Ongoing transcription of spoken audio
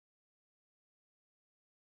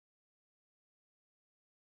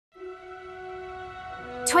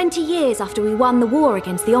20 years after we won the war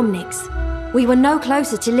against the Omnics, we were no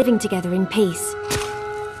closer to living together in peace.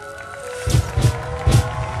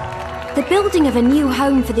 The building of a new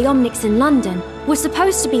home for the Omnics in London was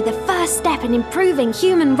supposed to be the first step in improving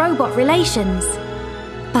human-robot relations.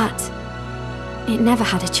 But it never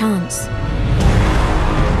had a chance.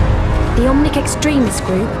 The Omnic extremist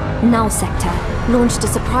group, Null Sector, launched a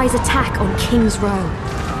surprise attack on King's Row.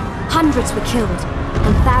 Hundreds were killed,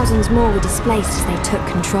 and thousands more were displaced as they took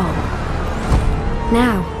control.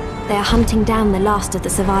 Now, they are hunting down the last of the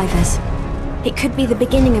survivors. It could be the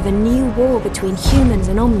beginning of a new war between humans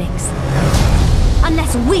and Omnics.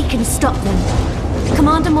 Unless we can stop them.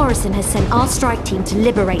 Commander Morrison has sent our strike team to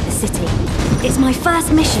liberate the city. It's my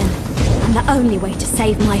first mission, and the only way to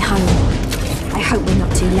save my home. I hope we're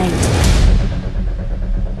not too late.